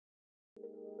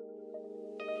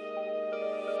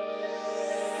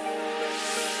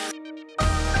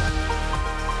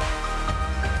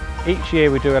Each year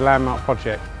we do a landmark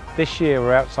project. This year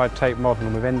we're outside Tate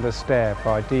Modern with Endless Stair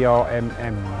by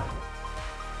dRMM.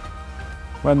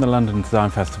 When the London Design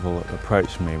Festival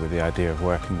approached me with the idea of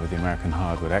working with the American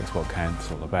Hardwood Export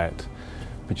Council about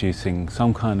producing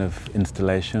some kind of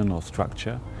installation or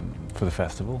structure for the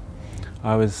festival,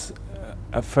 I was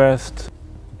at first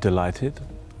delighted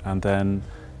and then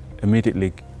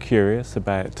immediately curious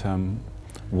about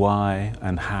why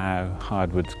and how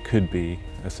hardwoods could be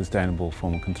a sustainable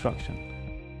form of construction.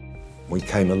 We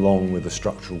came along with a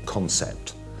structural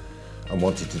concept and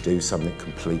wanted to do something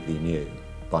completely new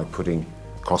by putting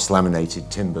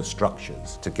cross-laminated timber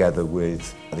structures together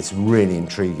with this really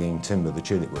intriguing timber, the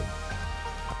tulipwood.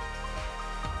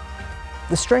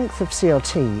 The strength of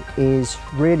CLT is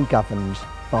really governed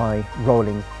by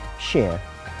rolling shear.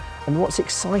 And what's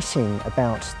exciting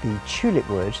about the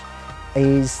tulipwood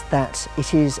is that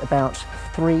it is about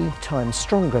 3 times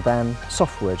stronger than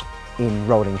softwood in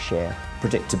rolling shear.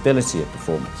 Predictability of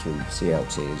performance through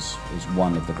CLT is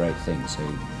one of the great things. So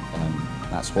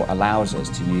that's what allows us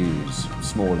to use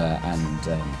smaller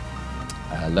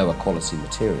and lower quality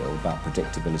material about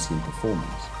predictability and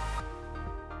performance.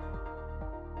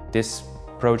 This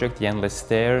project, the Endless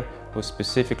Stair, was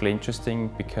specifically interesting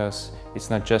because it's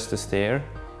not just a stair,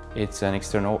 it's an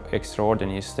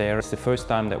extraordinary stair. It's the first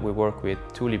time that we work with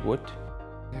tulipwood.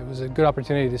 It was a good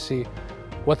opportunity to see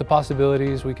what the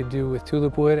possibilities we could do with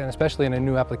tulipwood, and especially in a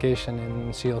new application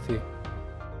in CLT.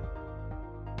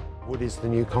 Wood is the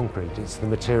new concrete, it's the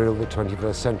material of the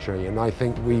 21st century, and I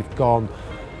think we've gone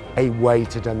a way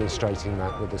to demonstrating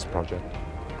that with this project.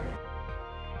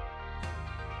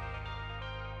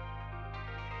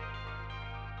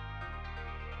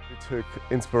 We took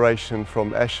inspiration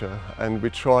from Escher and we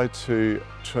tried to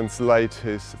translate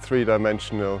his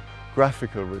three-dimensional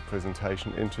graphical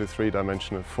representation into a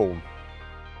three-dimensional form.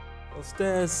 Well,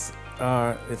 stairs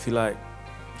are, if you like,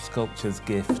 sculpture's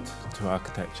gift to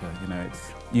architecture.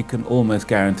 You can almost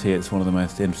guarantee it's one of the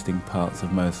most interesting parts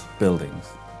of most buildings.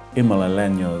 Imola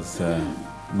Legno's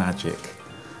magic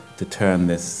to turn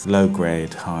this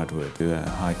low-grade hardwood to a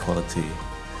high-quality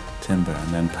timber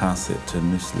and then pass it to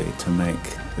Nusli to make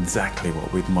exactly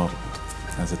what we'd modelled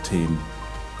as a team.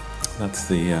 That's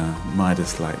the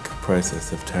Midas-like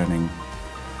process of turning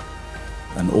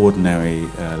an ordinary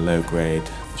low-grade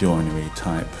joinery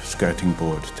type skirting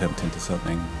board tempt into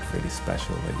something really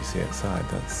special that you see outside.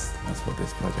 That's what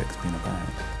this project's been about.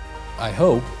 I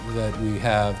hope that we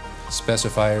have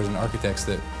specifiers and architects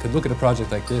that could look at a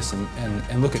project like this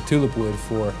and look at tulipwood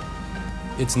for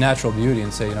its natural beauty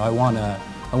and say, I want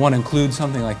to include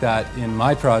something like that in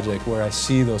my project where I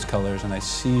see those colors and I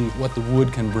see what the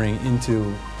wood can bring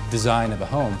into design of a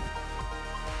home.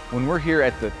 When we're here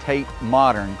at the Tate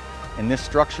Modern and this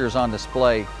structure is on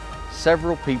display,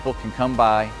 several people can come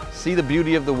by, see the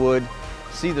beauty of the wood,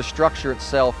 see the structure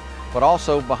itself, but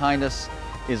also behind us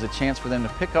is a chance for them to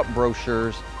pick up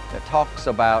brochures that talks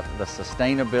about the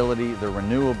sustainability, the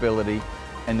renewability,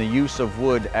 and the use of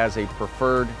wood as a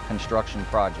preferred construction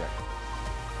project.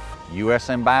 U.S.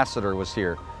 Ambassador was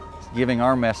here, giving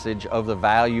our message of the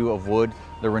value of wood,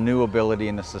 the renewability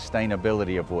and the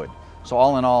sustainability of wood. So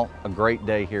all in all, a great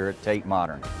day here at Tate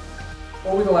Modern.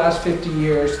 Over the last 50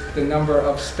 years, the number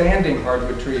of standing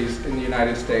hardwood trees in the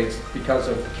United States, because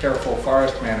of careful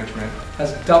forest management,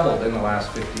 has doubled in the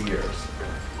last 50 years.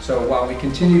 So while we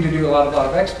continue to do a lot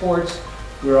of exports,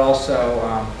 we're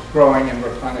also growing and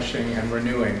replenishing and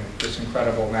renewing this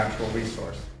incredible natural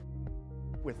resource.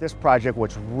 With this project,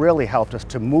 what's really helped us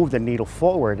to move the needle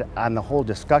forward on the whole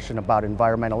discussion about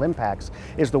environmental impacts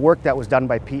is the work that was done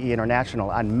by PE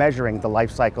International on measuring the life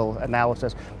cycle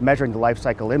analysis, measuring the life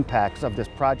cycle impacts of this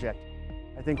project.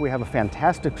 I think we have a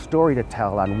fantastic story to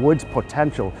tell on wood's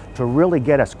potential to really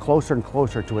get us closer and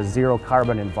closer to a zero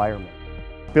carbon environment.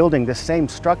 Building the same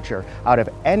structure out of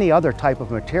any other type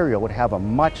of material would have a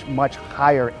much, much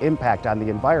higher impact on the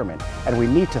environment. And we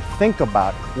need to think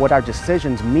about what our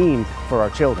decisions mean for our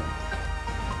children.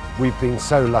 We've been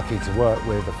so lucky to work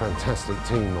with a fantastic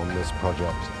team on this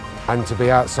project and to be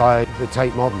outside the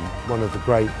Tate Modern, one of the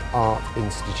great art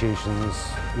institutions,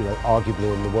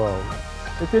 arguably in the world.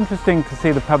 It's interesting to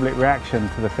see the public reaction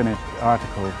to the finished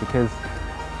article because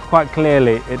quite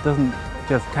clearly it doesn't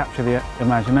just capture the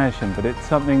imagination, but it's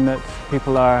something that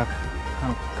people are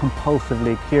kind of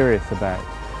compulsively curious about.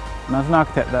 And as an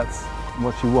architect, that's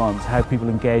what you want, how people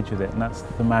engage with it, and that's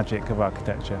the magic of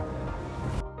architecture.